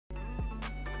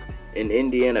In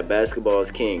Indiana, basketball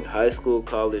is king. High school,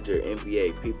 college, or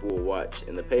NBA, people will watch,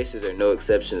 and the Pacers are no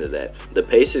exception to that. The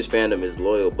Pacers fandom is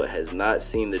loyal but has not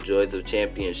seen the joys of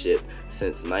championship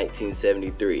since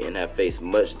 1973 and have faced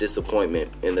much disappointment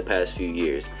in the past few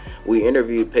years. We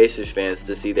interviewed Pacers fans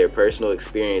to see their personal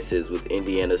experiences with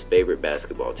Indiana's favorite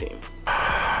basketball team.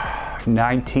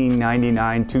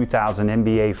 1999-2000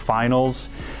 NBA Finals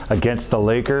against the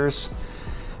Lakers.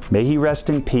 May he rest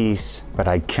in peace, but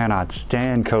I cannot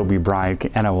stand Kobe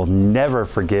Bryant, and I will never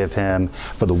forgive him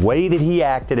for the way that he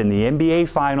acted in the NBA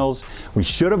Finals. We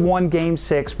should have won Game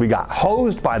 6. We got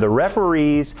hosed by the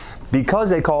referees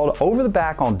because they called over the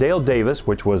back on Dale Davis,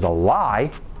 which was a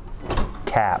lie.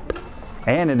 Cap.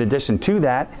 And in addition to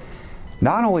that,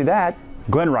 not only that,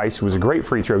 Glenn Rice, who was a great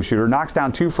free throw shooter, knocks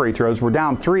down 2 free throws. We're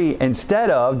down 3.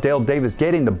 Instead of Dale Davis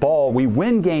getting the ball, we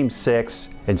win Game 6.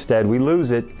 Instead, we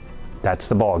lose it. That's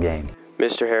the ball game.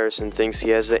 Mr. Harrison thinks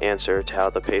he has the answer to how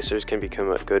the Pacers can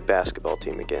become a good basketball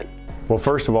team again. Well,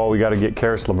 first of all, we got to get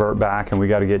Karis LeVert back, and we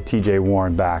got to get TJ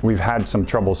Warren back. We've had some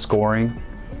trouble scoring.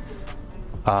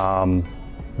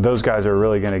 Those guys are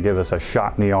really going to give us a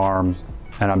shot in the arm.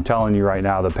 And I'm telling you right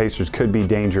now, the Pacers could be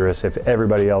dangerous if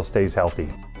everybody else stays healthy.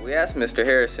 We asked Mr.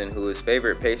 Harrison who his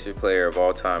favorite Pacer player of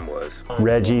all time was.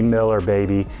 Reggie Miller,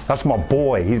 baby. That's my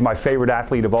boy. He's my favorite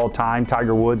athlete of all time.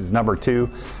 Tiger Woods is number 2.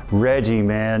 Reggie,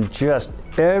 man, just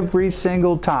every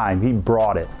single time he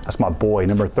brought it. That's my boy.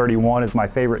 Number 31 is my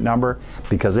favorite number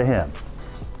because of him.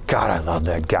 God, I love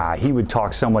that guy. He would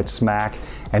talk so much smack,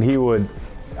 and he would,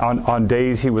 on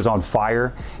days he was on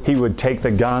fire, he would take the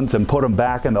guns and put them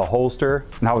back in the holster,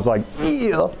 and I was like,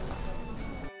 yeah.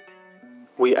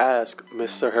 We asked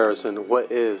Mr. Harrison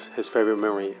what is his favorite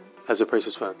memory as a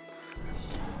Pacers fan.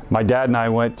 My dad and I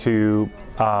went to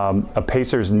a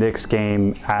Pacers-Knicks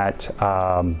game at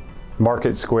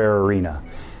Market Square Arena.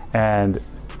 And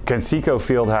Conseco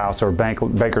Fieldhouse, or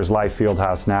Bankers Life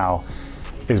Fieldhouse now,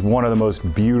 is one of the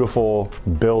most beautiful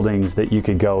buildings that you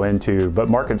could go into. But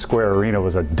Market Square Arena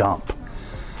was a dump.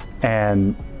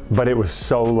 But it was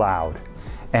so loud.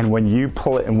 And when you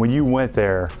went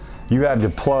there, you had to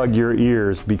plug your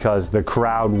ears because the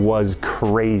crowd was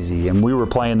crazy. And we were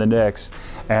playing the Knicks,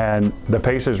 and the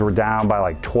Pacers were down by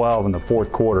like 12 in the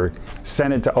 4th quarter,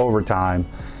 sent it to overtime,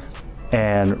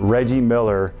 and Reggie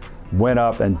Miller went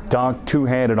up and dunked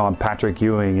two-handed on Patrick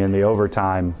Ewing in the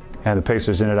overtime, and the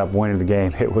Pacers ended up winning the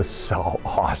game. It was so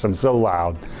awesome, so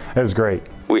loud. It was great.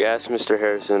 We asked Mr.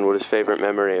 Harrison what his favorite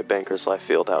memory at Bankers Life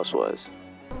Fieldhouse was.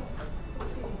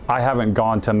 I haven't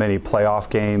gone to many playoff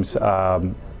games.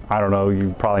 I don't know,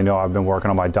 you probably know I've been working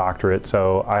on my doctorate,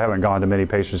 so I haven't gone to many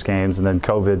Pacers games, and then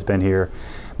COVID's been here.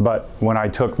 But when I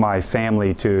took my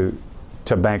family to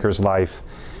Bankers Life,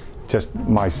 just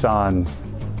my son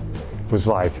was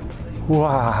like,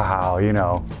 wow, you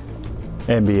know,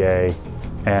 NBA.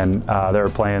 And they were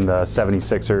playing the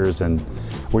 76ers, and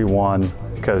we won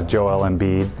because Joel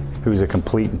Embiid, who's a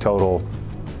complete and total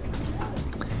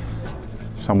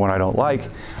someone I don't like,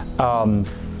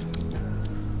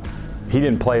 he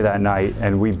didn't play that night,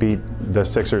 and we beat the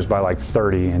Sixers by like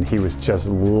 30, and he was just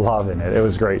loving it. It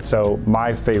was great. So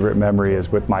my favorite memory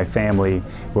is with my family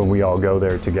when we all go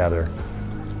there together.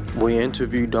 We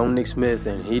interviewed Dominic Smith,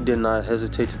 and he did not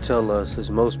hesitate to tell us his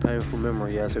most painful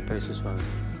memory as a Pacers fan.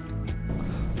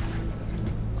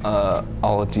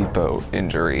 Oladipo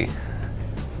injury,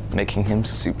 making him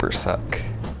super suck.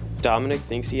 Dominic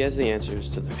thinks he has the answers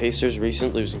to the Pacers'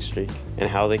 recent losing streak and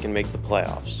how they can make the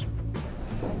playoffs.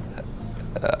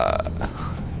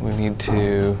 We need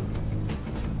to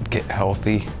get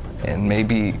healthy and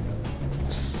maybe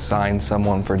sign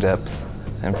someone for depth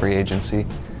and free agency.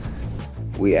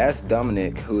 We asked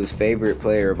Dominic who his favorite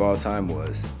player of all time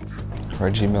was.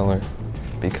 Reggie Miller,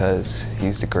 because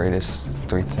he's the greatest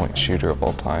three-point shooter of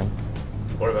all time.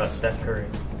 What about Steph Curry?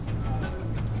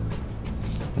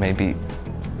 Maybe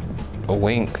a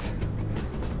length,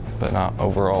 but not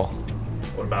overall.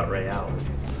 What about Ray Allen?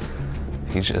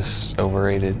 He's just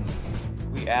overrated.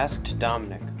 We asked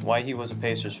Dominic why he was a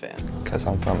Pacers fan. Because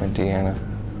I'm from Indiana.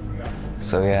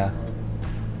 So yeah,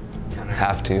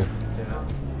 have to.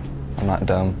 I'm not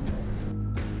dumb.